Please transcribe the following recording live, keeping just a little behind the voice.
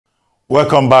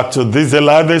Welcome back to This Is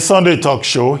Live, the Sunday talk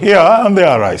show here on the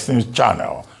Arise News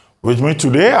channel. With me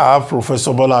today, I have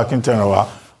Professor Bola Akintenawa,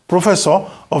 Professor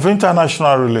of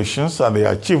International Relations at the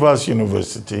Achievers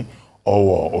University,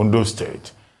 Owo, Ondo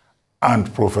State,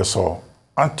 and Professor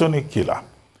Anthony Killer,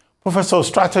 Professor of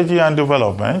Strategy and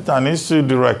Development and Institute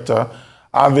Director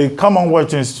at the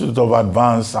Commonwealth Institute of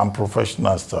Advanced and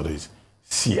Professional Studies,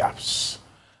 CIAPS.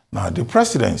 Now, the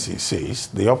presidency says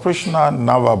the operational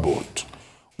naval boat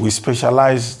with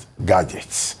specialized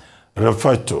gadgets,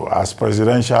 referred to as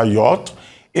presidential yacht,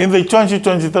 in the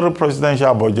 2023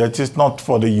 presidential budget is not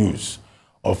for the use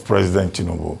of President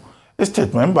Tinubu. A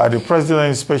statement by the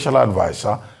President's Special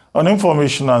Advisor on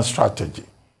Information and Strategy,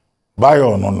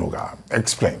 Bayo Ononuga,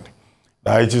 explained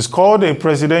that it is called a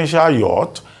presidential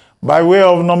yacht by way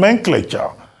of nomenclature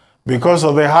because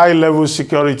of the high-level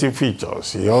security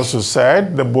features. He also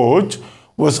said the boat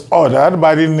was ordered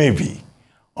by the Navy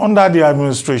under the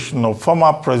administration of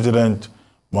former President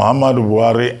Muhammadu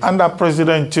Buhari, and that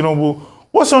President Tinubu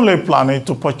was only planning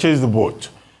to purchase the boat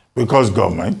because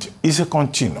government is a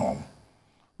continuum.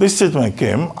 This statement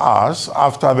came as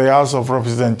after the House of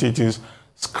Representatives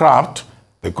scrapped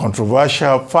the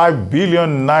controversial 5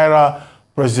 billion naira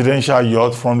presidential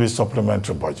yacht from the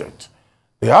supplementary budget.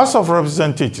 The House of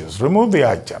Representatives removed the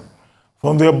item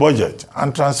from their budget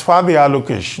and transferred the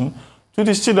allocation to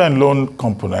the student loan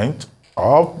component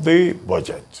of the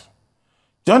budget.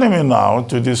 Joining me now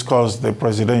to discuss the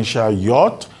presidential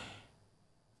yacht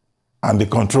and the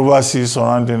controversies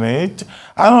surrounding it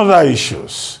and other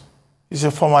issues is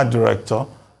a former director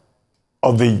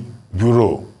of the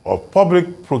Bureau of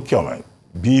Public Procurement,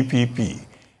 BPP,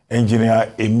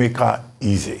 Engineer Emeka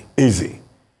Eze.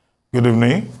 Good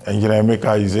evening, Engineer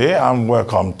Emeka Eze, and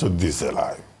welcome to This Is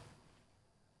Live.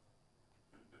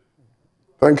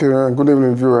 Thank you, and good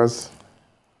evening, viewers.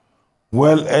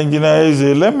 Well, Engineer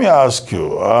Eze, let me ask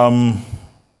you,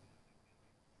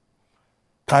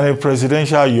 can a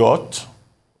presidential yacht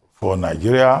for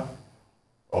Nigeria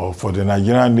or for the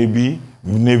Nigerian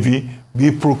Navy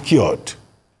be procured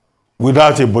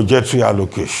without a budgetary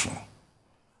allocation?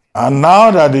 And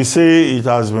now that they say it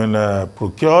has been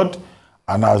procured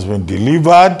and has been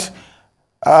delivered,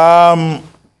 can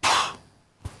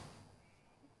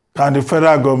the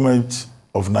federal government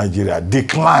of Nigeria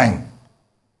decline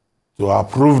to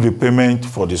approve the payment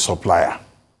for the supplier?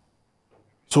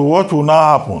 So what will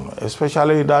now happen,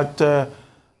 especially that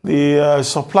the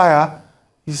supplier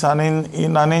is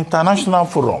in an international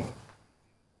forum?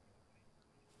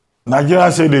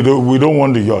 Nigeria said we don't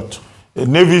want the yacht. The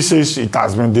Navy says it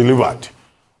has been delivered.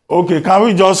 Okay, can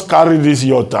we just carry this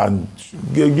yacht and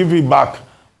give it back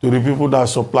to the people that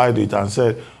supplied it and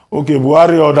said, okay,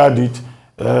 Buhari ordered it,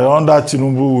 under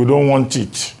Tinubu, we don't want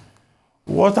it?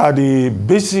 What are the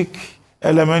basic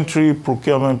elementary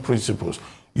procurement principles?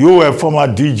 You were former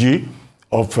DG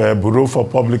of Bureau for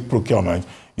Public Procurement.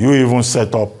 You even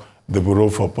set up the Bureau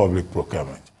for Public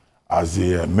Procurement as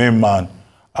the main man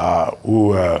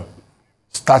who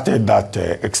started that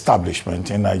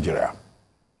establishment in Nigeria.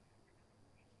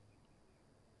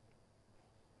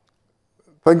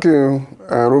 Thank you,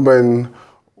 Ruben.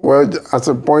 Well, as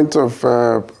a point of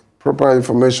proper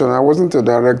information, I wasn't a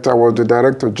director, I was the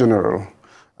Director General.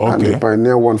 Okay. And the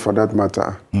pioneer one for that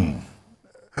matter.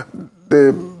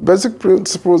 The basic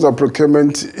principles of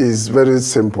procurement is very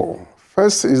simple.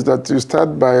 First is that you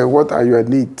start by what are your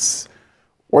needs?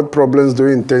 What problems do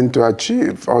you intend to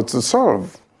achieve or to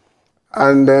solve?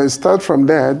 And start from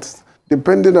that,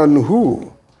 depending on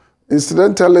who.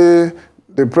 Incidentally,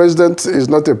 the president is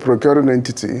not a procuring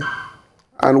entity.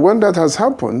 And when that has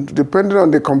happened, depending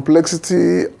on the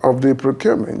complexity of the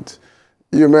procurement,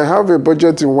 you may have a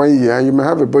budget in 1 year, you may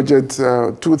have a budget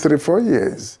 2, 3, 4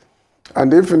 years.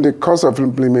 And if in the course of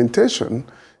implementation,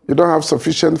 you don't have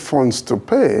sufficient funds to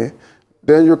pay,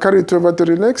 then you carry it over to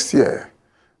the next year.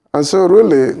 And so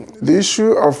really, the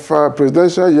issue of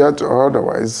presidential yacht or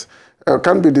otherwise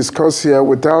can be discussed here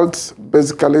without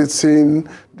basically seeing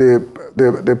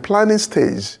the planning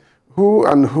stage,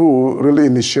 who really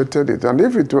initiated it. And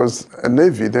if it was a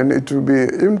Navy, then it would be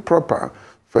improper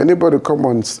for anybody to come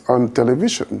on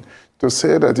television to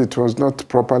say that it was not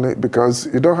properly, because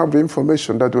you don't have the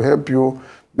information that will help you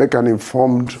make an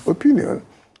informed opinion.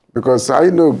 Because I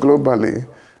know globally,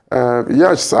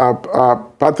 yachts are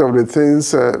part of the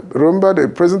things. Remember, the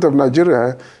president of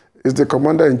Nigeria is the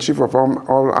commander-in-chief of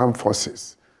all armed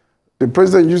forces. The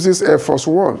president uses Air Force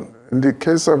One in the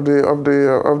case of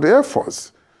the Air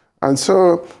Force. And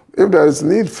so if there is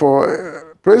need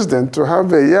for president to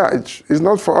have a yacht, it's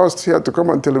not for us here to come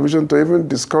on television to even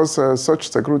discuss such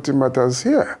security matters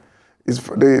here.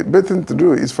 The best thing to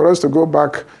do is for us to go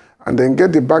back and then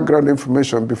get the background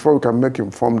information before we can make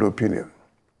informed opinion.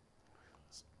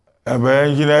 But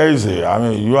Engineer Eze, I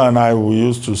mean, you and I, we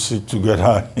used to sit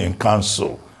together in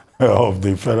council of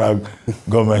the federal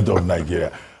government of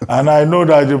Nigeria. And I know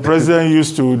that the president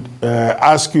used to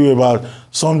ask you about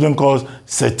something called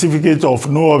certificate of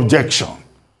no objection.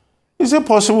 Is it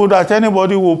possible that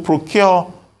anybody will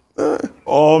procure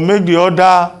or make the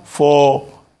order for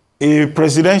a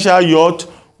presidential yacht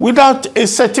without a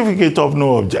certificate of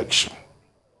no objection?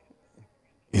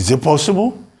 Is it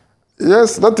possible?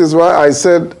 Yes, that is why I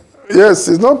said, yes,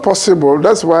 it's not possible.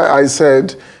 That's why I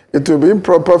said it will be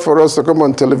improper for us to come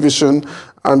on television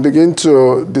and begin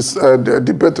to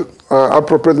debate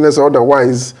appropriateness or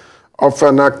otherwise of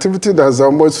an activity that has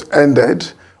almost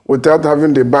ended without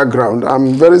having the background.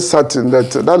 I'm very certain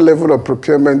that that level of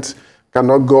procurement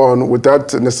cannot go on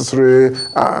without necessary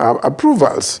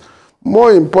approvals.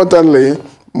 More importantly,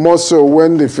 more so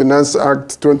when the Finance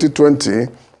Act 2020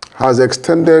 has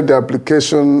extended the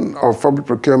application of public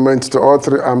procurement to all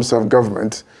three arms of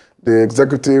government, the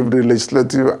executive, the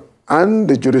legislative, and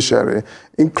the judiciary,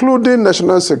 including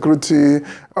National Security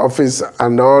Office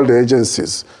and all the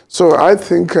agencies. So I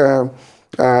think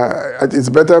it's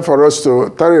better for us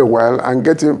to tarry well and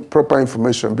get proper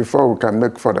information before we can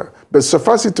make further. But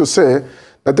suffice it to say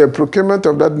that a procurement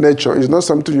of that nature is not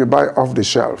something you buy off the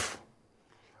shelf.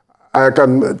 I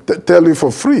can tell you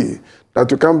for free that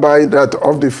you can buy that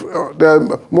off the.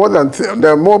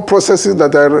 There are more processes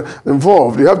that are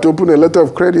involved. You have to open a letter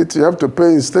of credit. You have to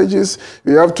pay in stages.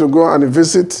 You have to go and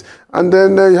visit, and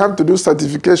then you have to do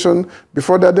certification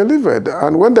before they're delivered.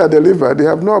 And when they're delivered, they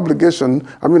have no obligation.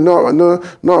 I mean, no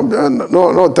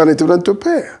alternative than to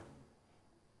pay.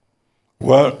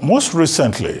 Well, most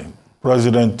recently,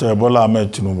 President Bola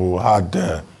Ahmed Tinubu had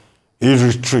a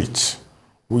retreat,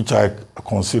 which I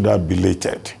consider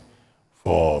belated,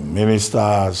 for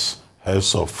ministers,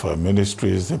 heads of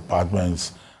ministries,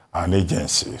 departments, and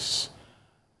agencies.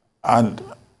 And,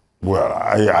 well,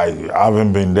 I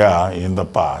haven't been there in the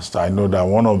past. I know that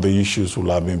one of the issues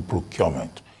will have been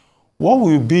procurement. What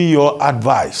will be your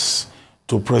advice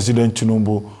to President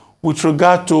Tinubu with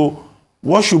regard to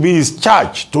what should be his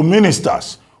charge to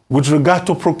ministers with regard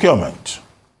to procurement?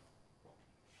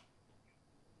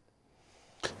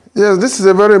 Yes, this is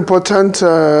a very important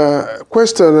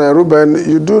question, Ruben.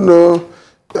 You do know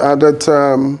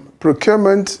that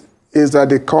procurement is at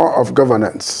the core of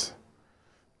governance.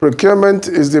 Procurement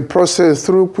is the process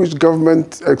through which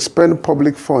government expend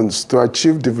public funds to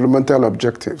achieve developmental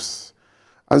objectives.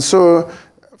 And so,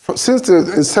 since the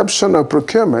inception of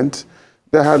procurement,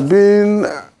 there have been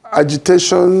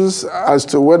agitations as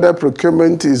to whether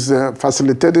procurement is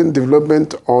facilitating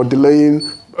development or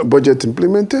delaying budget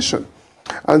implementation.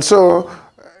 And so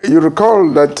you recall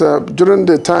that during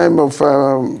the time of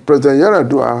President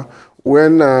Yaradua,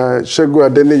 when Shegu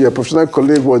Adeni, your professional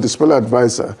colleague, was the special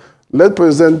advisor, late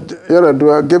President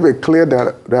Yaradua gave a clear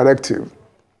directive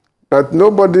that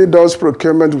nobody does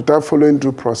procurement without following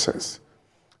due process.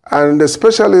 And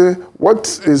especially, what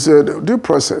is due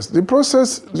process? The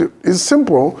process is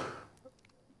simple.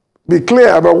 Be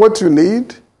clear about what you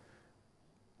need.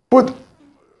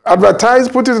 Advertise,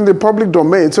 put it in the public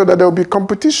domain so that there will be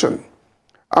competition.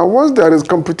 And once there is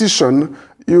competition,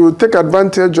 you take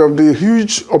advantage of the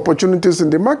huge opportunities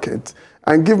in the market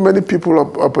and give many people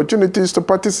opportunities to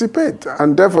participate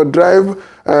and therefore drive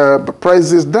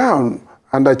prices down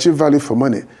and achieve value for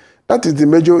money. That is the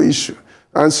major issue.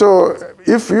 And so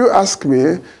if you ask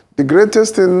me, the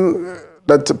greatest thing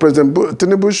that President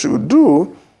Tinubu should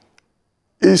do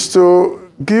is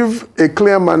to give a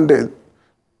clear mandate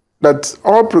that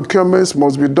all procurements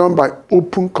must be done by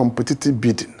open competitive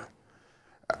bidding.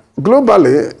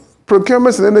 Globally,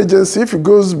 procurements in an agency, if it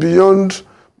goes beyond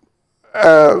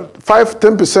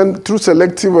 5–10% through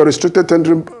selective or restricted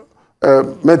tendering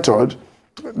method,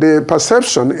 the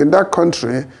perception in that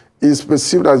country is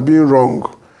perceived as being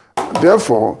wrong.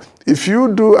 Therefore, if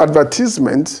you do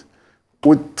advertisement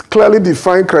with clearly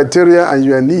defined criteria and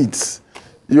your needs,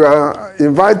 you are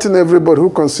inviting everybody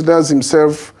who considers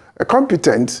himself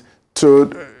competent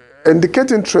to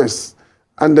indicate interest.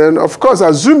 And then, of course,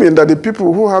 assuming that the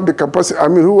people who have the capacity,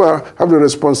 who have the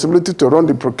responsibility to run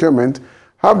the procurement,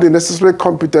 have the necessary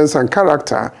competence and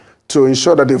character to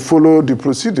ensure that they follow the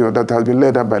procedure that has been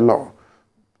laid out by law.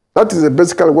 That is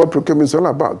basically what procurement is all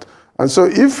about. And so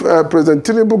if President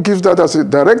Tinubu gives that as a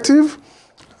directive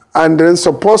and then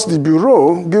supports the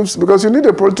bureau, because you need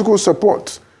a political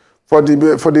support for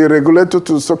the regulator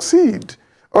to succeed.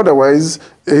 Otherwise,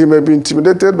 he may be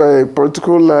intimidated by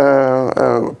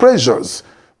political pressures.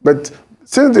 But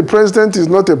since the president is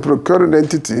not a procuring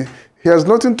entity, he has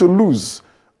nothing to lose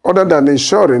other than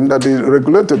ensuring that the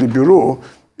regulator, the Bureau,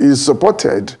 is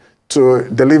supported to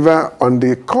deliver on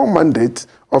the core mandate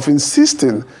of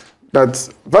insisting that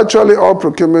virtually all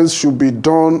procurements should be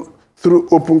done through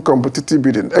open competitive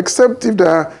bidding, except if there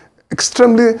are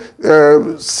extremely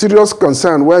serious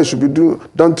concern where it should be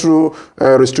done through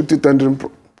restricted tendering.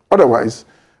 Otherwise,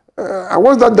 and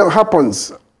once that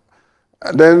happens,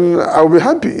 then I'll be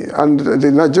happy, and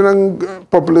the Nigerian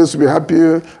populace will be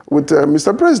happy with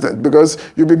Mr. President, because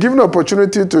you'll be giving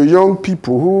opportunity to young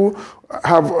people who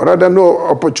have rather no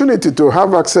opportunity to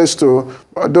have access to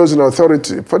those in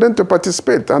authority, for them to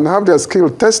participate and have their skill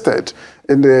tested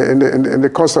in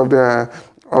the course of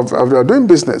their doing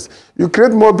business. You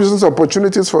create more business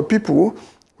opportunities for people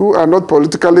who are not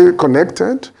politically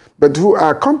connected, but who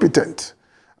are competent.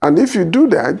 And if you do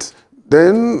that,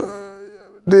 then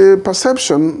the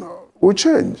perception will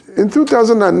change. In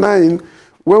 2009,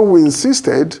 when we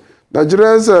insisted,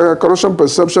 Nigeria's corruption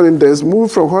perception index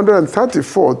moved from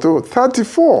 134 to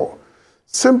 34,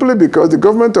 simply because the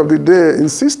government of the day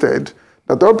insisted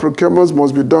that all procurements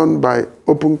must be done by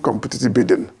open competitive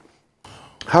bidding.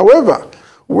 However,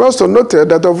 we also noted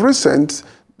that of recent,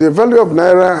 the value of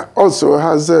Naira also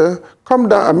has come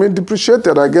down,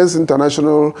 depreciated against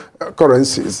international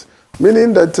currencies,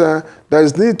 meaning that there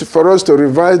is need for us to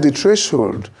revise the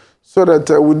threshold so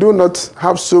that we do not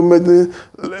have so many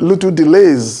little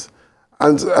delays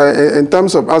and in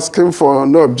terms of asking for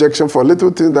no objection for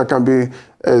little things that can be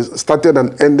started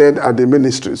and ended at the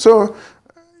ministry. So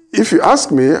if you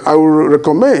ask me, I will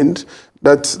recommend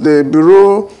that the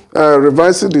Bureau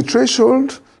revises the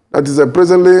threshold that is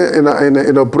presently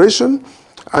in operation,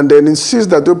 and then insist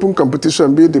that open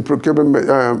competition be the procurement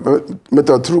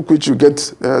method through which you get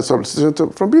solicitation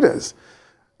from bidders.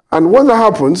 And when that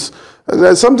happens,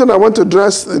 there's something I want to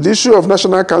address, the issue of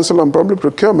National Council on Public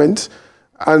Procurement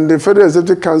and the Federal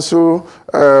Executive Council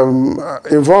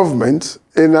involvement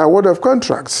in award of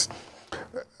contracts.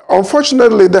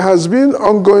 Unfortunately, there has been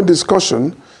ongoing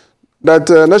discussion that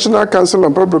National Council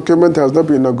on Public Procurement has not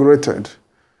been inaugurated,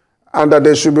 and that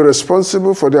they should be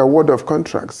responsible for the award of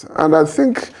contracts. And I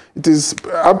think it is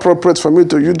appropriate for me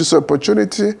to use this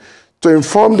opportunity to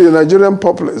inform the Nigerian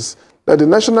populace that the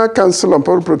National Council on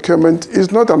Public Procurement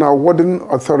is not an awarding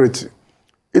authority.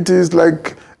 It is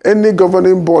like any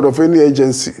governing board of any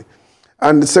agency.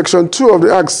 And Section 2 of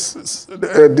the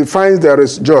Act defines their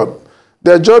job.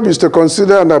 Their job is to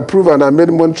consider and approve and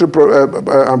amend monetary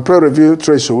and pre-review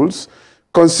thresholds,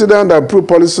 consider and approve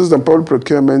policies on public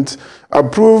procurement,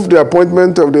 approve the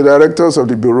appointment of the directors of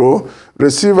the Bureau,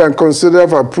 receive and consider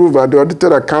for approval the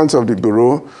audited accounts of the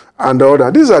Bureau, and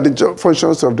order. These are the job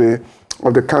functions of the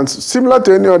Council. Similar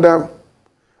to any other,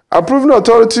 approving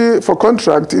authority for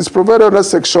contract is provided under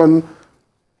Section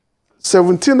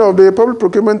 17 of the Public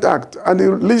Procurement Act, and it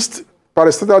lists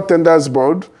parastatal tenders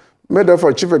board, made up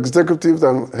of chief executives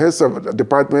and heads of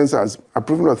departments as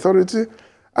approving authority,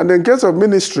 and in case of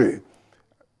ministry,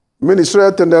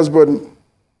 ministerial tenders board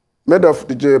made of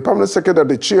the permanent secretary,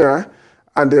 the chair,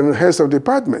 and the heads of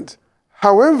department.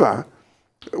 However,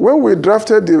 when we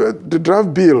drafted the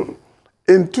draft bill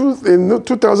in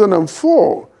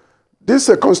 2004, this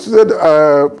constituted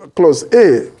Clause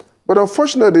A, but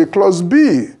unfortunately, Clause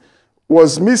B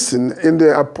was missing in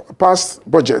the past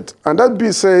budget. And that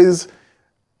B says,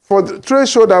 for the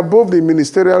threshold above the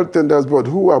ministerial tenders board,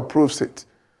 who approves it?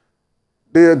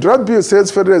 The draft bill says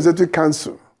Federal Executive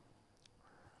Council.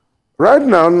 Right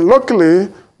now, luckily,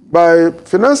 by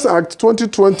Finance Act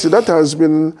 2020, that has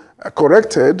been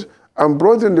corrected and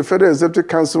brought in the Federal Executive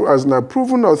Council as an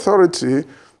approving authority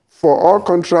for all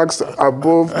contracts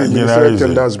above the ministerial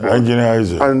tenders board. Engineer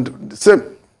Eze. And same.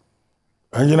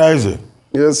 Engineer Eze.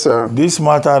 Yes, sir. This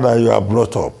matter that you have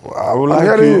brought up, I would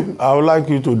like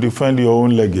you to defend your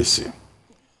own legacy.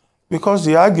 Because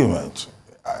the argument,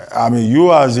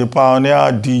 you as a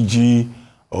pioneer DG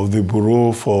of the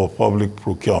Bureau for Public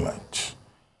Procurement,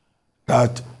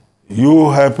 that you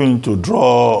helping to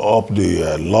draw up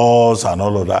the laws and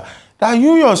all of that, that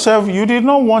you yourself, you did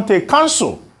not want a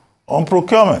council on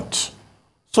procurement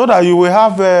so that you will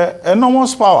have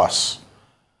enormous powers.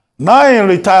 Now in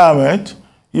retirement,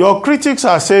 your critics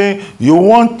are saying you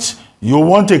want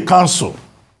a council.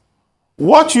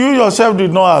 What you yourself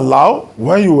did not allow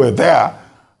when you were there,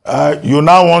 you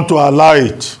now want to allow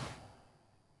it.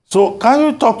 So can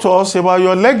you talk to us about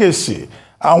your legacy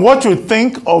and what you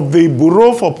think of the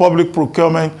Bureau for Public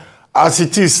Procurement as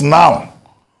it is now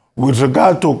with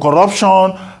regard to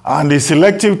corruption and the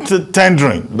selective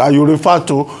tendering that you refer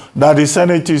to, that the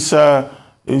Senate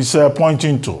is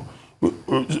pointing to?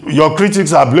 Your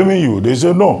critics are blaming you. They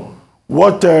say, no,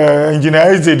 what Engineer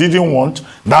Eze didn't want,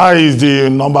 now he's the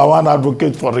 #1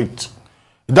 advocate for it.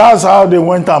 That's how they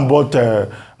went and bought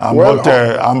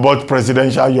bought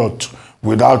presidential yacht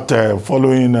without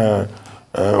following.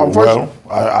 Well,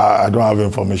 I don't have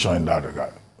information in that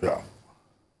regard. Yeah.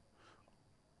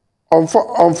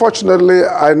 Unfortunately,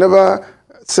 I never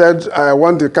said I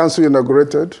want the council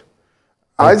inaugurated.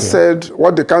 Okay. I said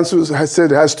what the council has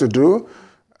said it has to do.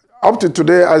 Up to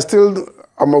today,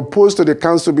 I'm opposed to the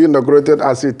council being inaugurated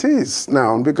as it is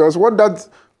now, because what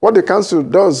the council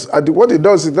does, what it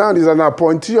does now is an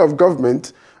appointee of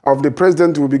government of the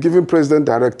president will be given president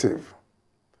directive.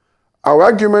 Our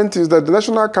argument is that the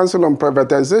National Council on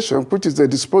Privatization, which is the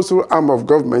disposal arm of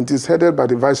government, is headed by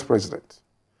the vice president.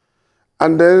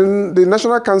 And then the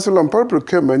National Council on Public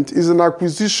Procurement is an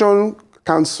acquisition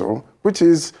council, which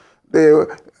is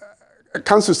the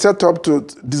council set up to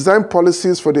design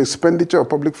policies for the expenditure of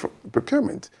public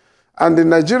procurement. And in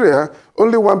Nigeria,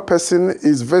 only one person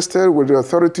is vested with the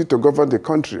authority to govern the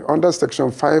country under Section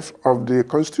 5 of the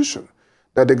Constitution,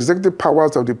 that the executive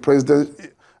powers of the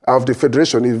president of the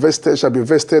federation shall be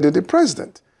vested in the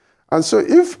president. And so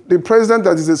if the president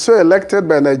that is so elected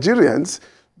by Nigerians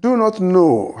do not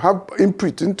know, have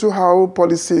input into how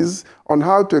policies on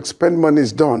how to expend money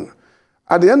is done,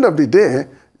 at the end of the day,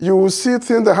 you will see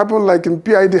things that happen like in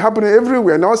PID happening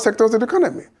everywhere in all sectors of the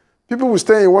economy. People will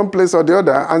stay in one place or the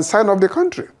other and sign off the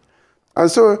country. And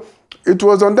so it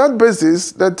was on that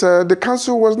basis that the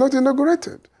council was not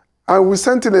inaugurated. And we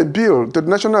sent in a bill to the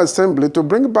National Assembly to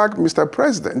bring back Mr.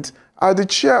 President as the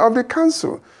chair of the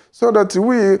council, so that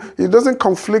it doesn't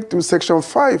conflict with Section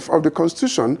 5 of the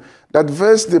Constitution that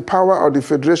vests the power of the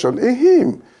federation in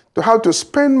him to how to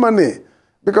spend money.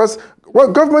 Because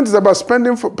what government is about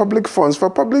spending for public funds for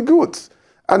public goods.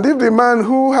 And if the man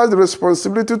who has the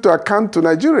responsibility to account to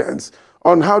Nigerians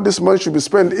on how this money should be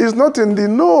spent is not in the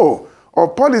know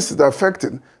of policies that are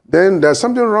affecting, then there's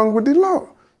something wrong with the law.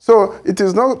 So it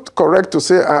is not correct to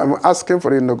say I'm asking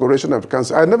for the inauguration of the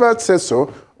council. I never said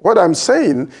so. What I'm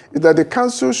saying is that the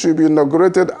council should be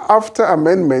inaugurated after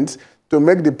amendments to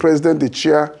make the president the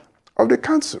chair of the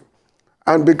council.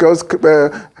 And because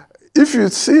if you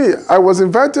see, I was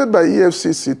invited by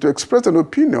EFCC to express an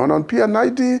opinion on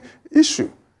PNID issue.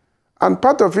 And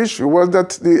part of the issue was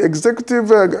that the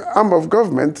executive arm of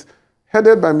government,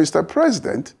 headed by Mr.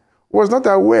 President, was not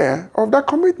aware of that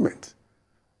commitment.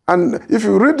 And if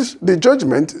you read the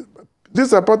judgment,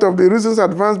 these are part of the reasons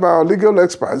advanced by our legal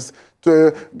experts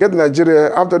to get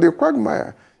Nigeria out of the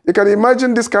quagmire. You can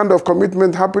imagine this kind of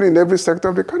commitment happening in every sector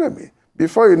of the economy.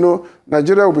 Before you know,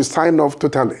 Nigeria will be signed off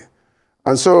totally.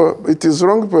 And so it is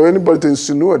wrong for anybody to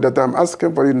insinuate that I'm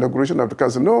asking for the inauguration of the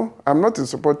council. No, I'm not in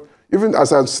support. Even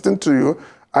as I'm sitting to you,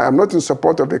 I am not in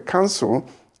support of the council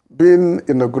being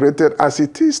inaugurated as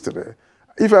it is today.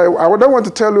 If I don't want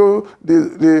to tell you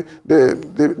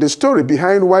the story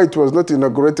behind why it was not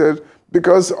inaugurated,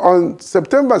 because on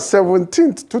September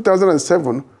 17th,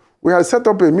 2007, we had set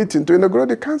up a meeting to inaugurate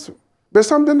the council, but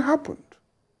something happened.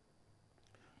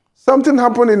 Something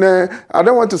happened in I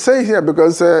don't want to say here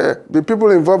because the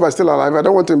people involved are still alive. I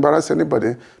don't want to embarrass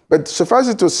anybody, but suffice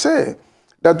it to say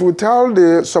that without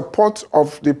the support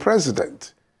of the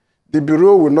president, the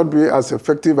bureau will not be as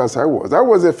effective as I was. I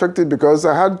was effective because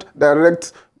I had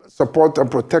direct support and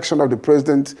protection of the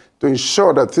president to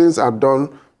ensure that things are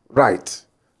done right.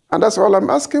 And that's all I'm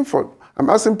asking for. I'm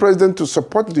asking the president to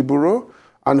support the bureau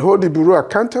and hold the bureau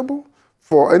accountable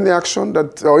for any action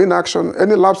or inaction,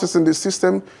 any lapses in the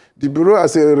system. The bureau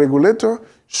as a regulator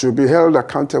should be held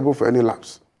accountable for any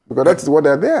lapse, because that's what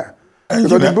they're there.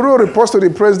 Because the bureau reports to the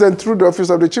president through the office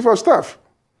of the chief of staff.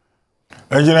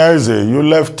 Engineer Eze, you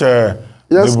left the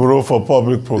Bureau for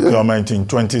Public Procurement in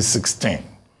 2016.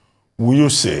 Will you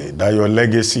say that your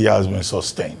legacy has been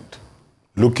sustained,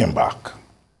 looking back?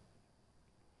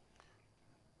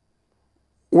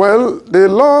 Well, the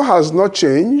law has not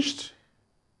changed.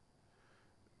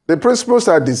 The principles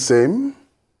are the same.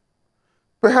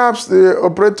 Perhaps the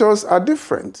operators are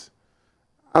different.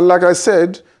 And like I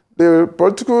said, the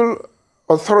political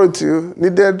authority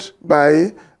needed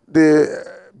by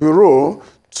the bureau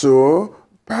to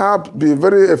perhaps be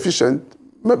very efficient,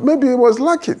 maybe it was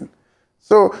lacking.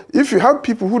 So if you have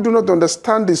people who do not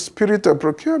understand the spirit of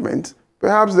procurement,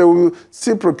 perhaps they will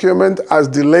see procurement as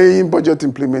delaying budget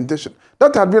implementation.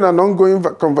 That had been an ongoing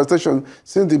conversation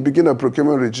since the beginning of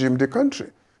procurement regime in the country.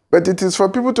 But it is for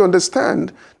people to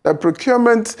understand that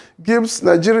procurement gives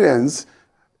Nigerians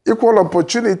equal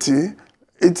opportunity.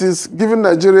 It is giving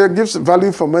Nigeria, gives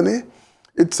value for money.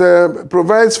 It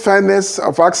provides fairness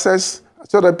of access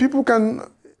so that people can,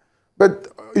 but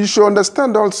you should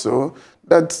understand also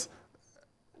that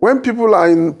when people are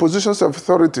in positions of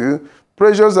authority,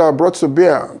 pressures are brought to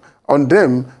bear on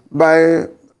them by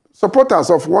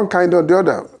supporters of one kind or the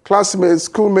other, classmates,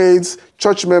 schoolmates,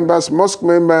 church members, mosque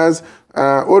members,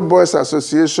 Old Boys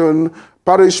Association,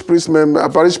 parish priest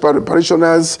members,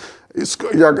 parishioners,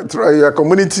 your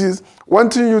communities,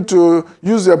 wanting you to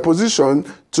use their position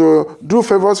to do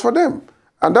favors for them.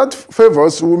 And that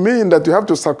favors will mean that you have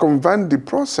to circumvent the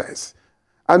process.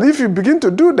 And if you begin to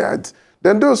do that,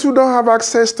 then those who don't have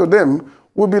access to them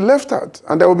will be left out,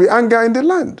 and there will be anger in the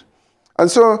land.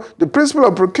 And so the principle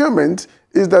of procurement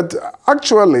is that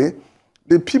actually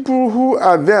the people who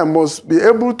are there must be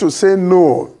able to say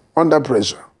no under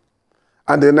pressure.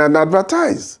 And then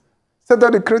advertise, set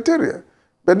out the criteria.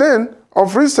 But then,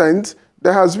 of recent,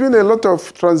 there has been a lot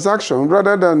of transaction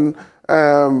rather than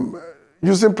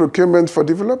using procurement for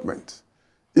development.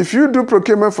 If you do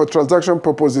procurement for transaction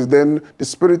purposes, then the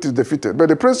spirit is defeated. But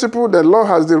the principle, the law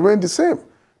has remained the same.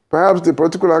 Perhaps the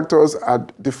political actors are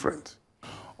different.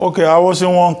 Okay, I was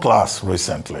in one class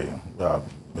recently.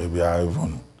 Maybe I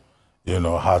even,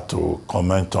 had to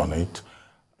comment on it.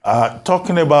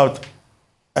 Talking about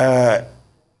the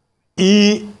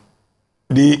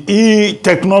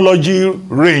e-technology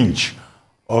range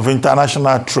of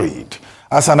international trade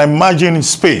as an emerging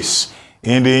space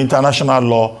in the international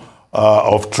law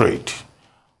of trade.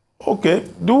 Okay,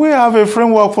 do we have a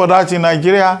framework for that in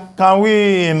Nigeria? Can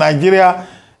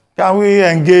we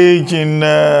engage in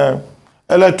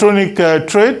electronic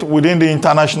trade within the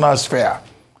international sphere?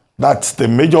 That's the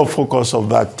major focus of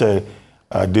that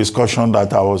discussion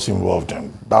that I was involved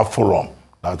in, that forum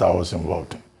that I was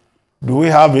involved in. Do we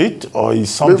have it, or is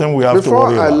something we have to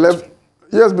worry about?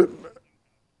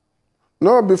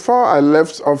 Before I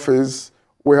left office,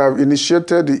 we have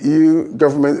initiated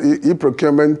the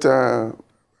e-procurement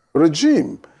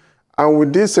regime. And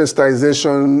with this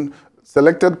sensitization,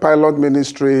 selected pilot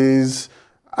ministries,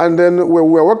 and then we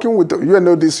were working with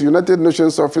UNODC, United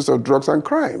Nations Office of Drugs and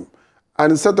Crime,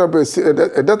 and set up a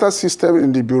data system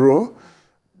in the bureau,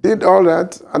 did all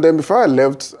that, and then before I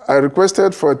left, I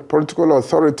requested for a political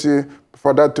authority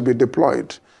for that to be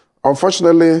deployed.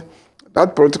 Unfortunately,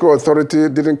 that political authority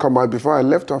didn't come out before I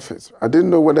left office. I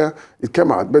didn't know whether it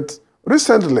came out, but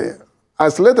recently,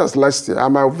 as late as last year,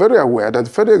 I'm very aware that the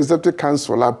Federal Executive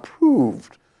Council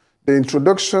approved the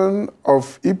introduction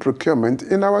of e-procurement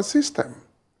in our system.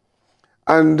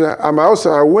 And I'm also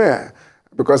aware,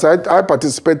 because I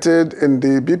participated in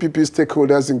the BPP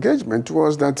stakeholders engagement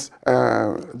towards that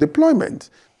deployment.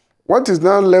 What is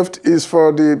now left is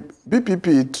for the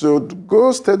BPP to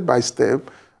go step by step,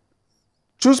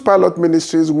 choose pilot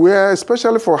ministries where,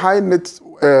 especially for high net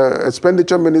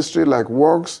expenditure ministry like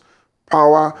works,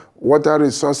 power, water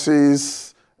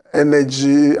resources,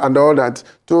 energy, and all that,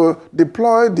 to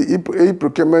deploy the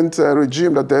e-procurement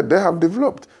regime that they have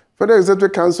developed. Federal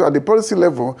Executive Council at the policy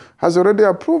level has already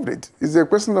approved it. It's a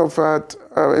question of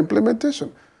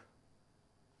implementation.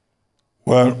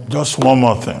 Well, just one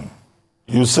more thing.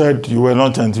 You said you were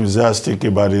not enthusiastic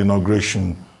about the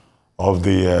inauguration of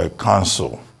the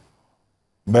council.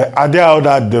 But are there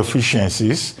other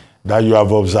deficiencies that you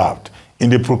have observed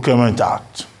in the Procurement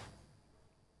Act?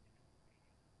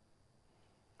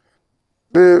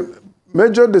 The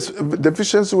major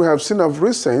deficiency we have seen of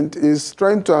recent is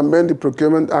trying to amend the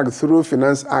Procurement Act through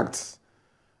Finance Acts.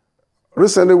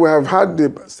 Recently, we have had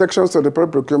the sections of the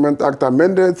Procurement Act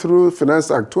amended through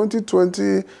Finance Act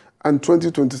 2020 and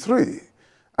 2023.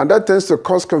 And that tends to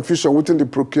cause confusion within the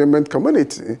procurement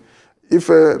community. If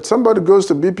somebody goes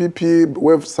to BPP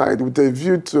website with a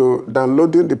view to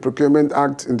downloading the Procurement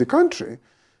Act in the country,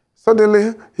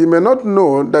 suddenly he may not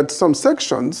know that some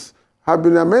sections have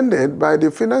been amended by the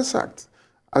Finance Act.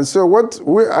 And so what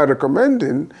we are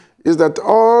recommending is that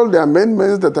all the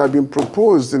amendments that have been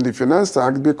proposed in the Finance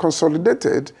Act be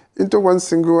consolidated into one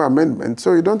single amendment.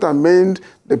 So you don't amend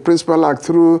the Principal Act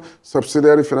through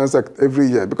subsidiary Finance Act every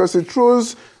year, because it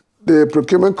throws the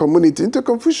procurement community into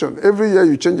confusion. Every year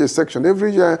you change a section.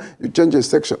 Every year you change a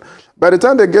section. By the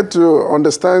time they get to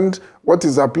understand what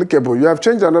is applicable, you have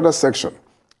changed another section.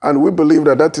 And we believe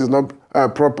that that is not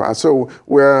proper. So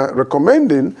we are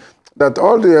recommending that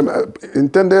all the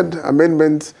intended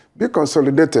amendments be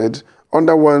consolidated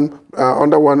under one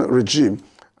regime.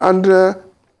 And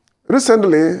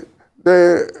recently,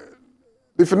 the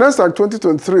Finance Act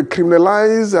 2023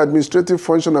 criminalized the administrative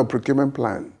function of procurement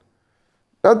plan.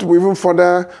 That will even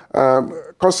further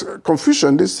cause confusion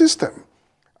in the system,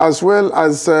 as well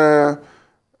as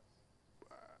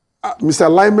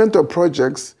misalignment of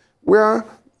projects where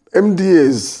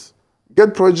MDAs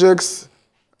get projects,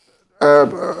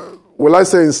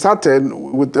 inserted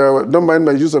with, don't mind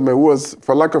my use of my words,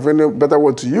 for lack of any better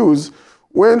word to use,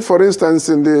 When, for instance,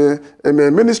 in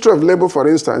the Ministry of Labor, for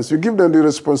instance, you give them the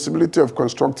responsibility of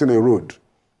constructing a road.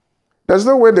 There's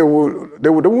no way they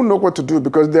won't know what to do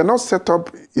because they're not set up.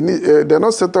 They're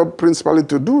not set up principally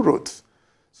to do roads.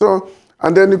 So,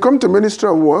 and then you come to Ministry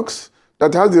of Works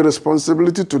that has the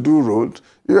responsibility to do road.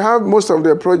 You have most of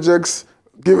their projects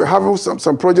having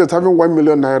some projects having 1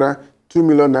 million naira, 2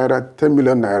 million naira, 10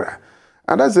 million naira,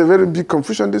 and that's a very big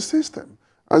confusion in the system.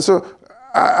 And so,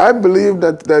 I believe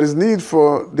that there is need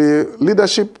for the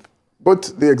leadership,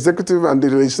 both the executive and the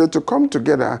legislature, to come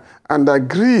together and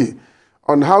agree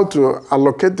on how to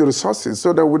allocate the resources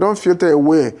so that we don't filter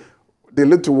away the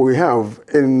little we have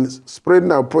in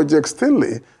spreading our projects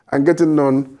thinly and getting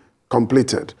none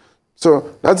completed. So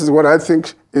that is what I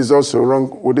think is also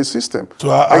wrong with the system. So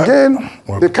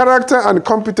the character and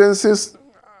competencies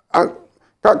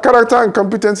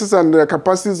and the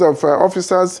capacities of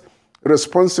officers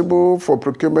responsible for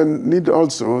procurement need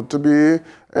also to be,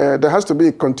 there has to be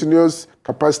a continuous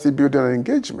capacity building and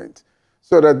engagement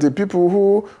so that the people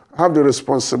who have the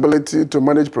responsibility to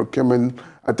manage procurement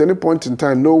at any point in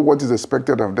time know what is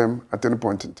expected of them at any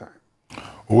point in time.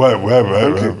 Well,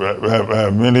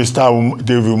 Minister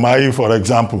David Umahi, for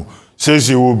example, says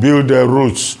he will build the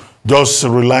roads just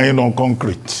relying on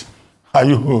concrete.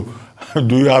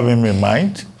 Do you have him in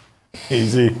mind?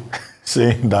 Is he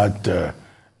saying that?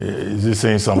 Is he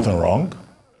saying something wrong?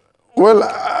 Well,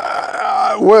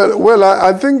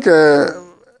 I think,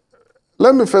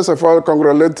 let me first of all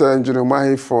congratulate Engineer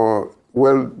Umahi for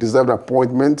well-deserved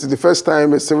appointment. The first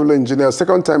time a civil engineer,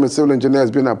 second time a civil engineer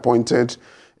has been appointed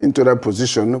into that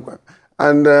position.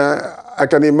 And I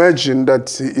can imagine that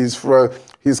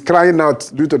he's crying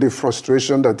out due to the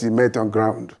frustration that he met on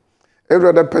ground. Every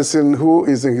other person who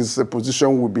is in his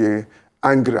position will be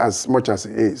angry as much as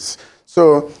he is.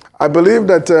 So I believe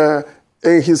that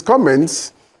in his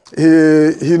comments,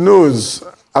 he knows,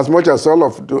 as much as all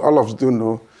of us do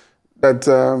know, that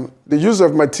the use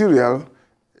of material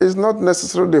is not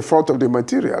necessarily the fault of the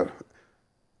material.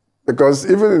 Because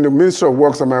even in the Ministry of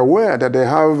Works, I'm aware that they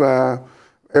have a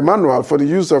manual for the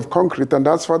use of concrete and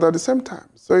asphalt at the same time.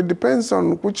 So it depends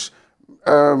on which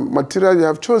material you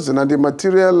have chosen and the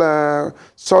material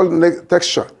soil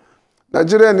texture.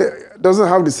 Nigeria doesn't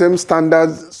have the same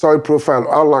standard soil profile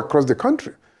all across the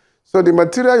country. So the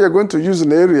material you're going to use in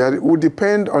the area will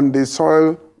depend on the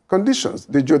soil conditions,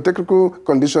 the geotechnical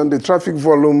condition, the traffic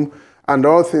volume, and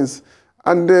all things.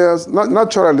 And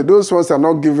naturally, those ones are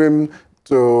not given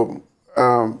to,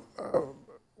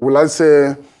 will I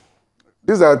say,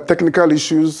 these are technical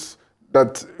issues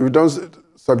that we don't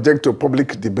subject to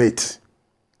public debate.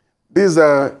 These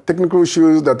are technical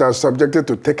issues that are subjected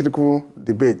to technical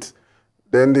debate.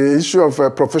 Then the issue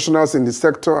of professionals in the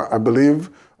sector, I believe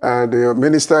the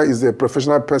minister is a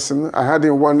professional person. I had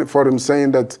in one forum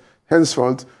saying that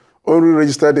henceforth, only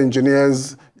registered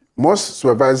engineers must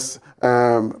supervise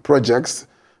projects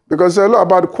because a lot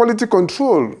about quality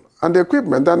control and the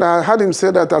equipment. And I had him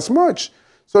say that as much.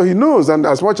 So he knows, and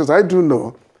as much as I do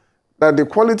know, that the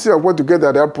quality of what you get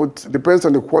at the output depends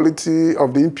on the quality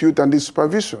of the input and the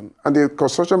supervision and the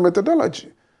construction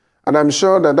methodology. And I'm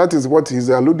sure that that is what he's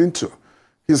alluding to.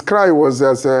 His cry was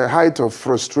as a height of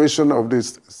frustration of the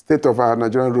state of our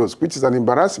Nigerian roads, which is an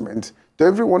embarrassment to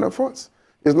every one of us.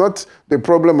 It's not the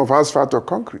problem of asphalt or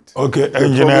concrete. Okay,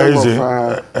 Engineer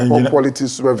Eze, quality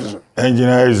supervision.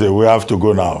 Engineer Eze, we have to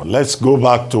go now. Let's go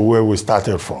back to where we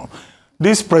started from.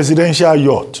 This presidential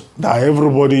yacht that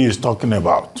everybody is talking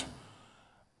about.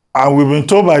 And we've been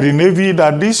told by the Navy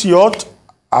that this yacht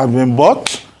has been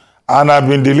bought and has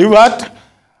been delivered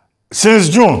since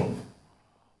June.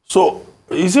 So,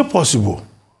 is it possible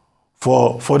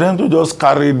for them to just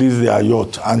carry their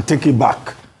yacht and take it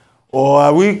back? Or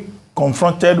are we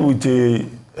confronted with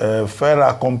a fait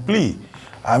accompli?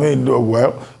 I mean,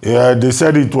 well, they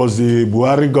said it was the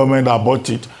Buhari government that bought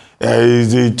it.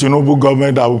 It's the Tinubu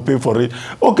government that will pay for it.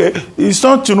 Okay, it's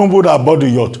not Tinubu that bought the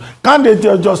yacht. Can't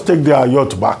they just take their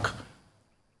yacht back?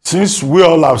 Since we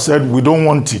all have said we don't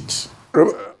want it.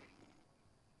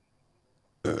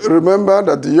 Remember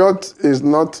that the yacht is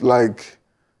not like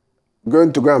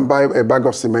going to go and buy a bag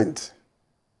of cement.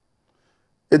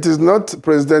 It is not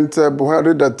President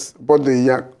Buhari that bought the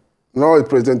yacht, nor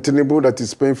President Tinubu that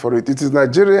is paying for it. It is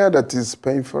Nigeria that is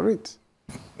paying for it.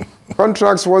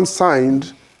 Contracts once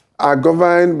signed are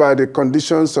governed by the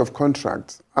conditions of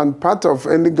contracts. And part of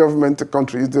any government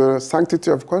country is the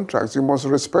sanctity of contracts. You must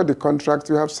respect the contract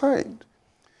you have signed.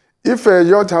 If a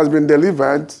yacht has been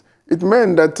delivered, it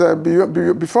meant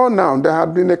that before now, there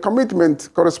had been a commitment,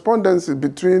 correspondence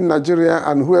between Nigeria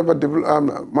and whoever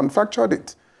manufactured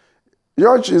it.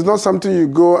 Yacht is not something you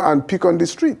go and pick on the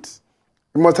street.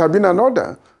 It must have been an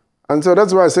order. And so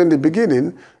that's why I said in the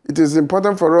beginning, it is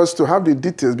important for us to have the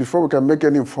details before we can make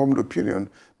any informed opinion.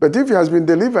 But if it has been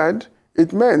delivered,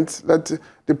 it meant that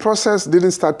the process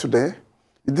didn't start today.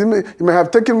 It may have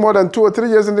taken more than 2 or 3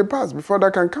 years in the past before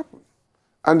that can happen.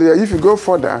 And if you go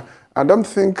further, I don't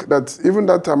think that even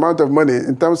that amount of money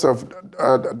in terms of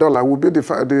dollar will be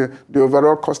the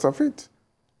overall cost of it.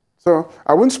 So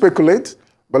I won't speculate,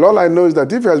 but all I know is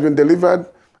that if it has been delivered,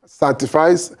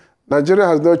 certifies, Nigeria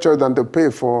has no choice than to pay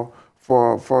for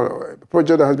a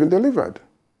project that has been delivered.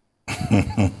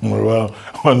 Well,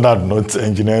 on that note,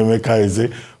 Engineer Emeka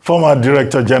Eze, former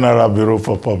Director General, Bureau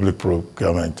for Public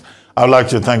Procurement, I'd like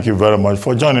to thank you very much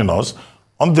for joining us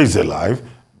on This Live,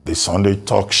 the Sunday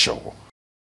talk show.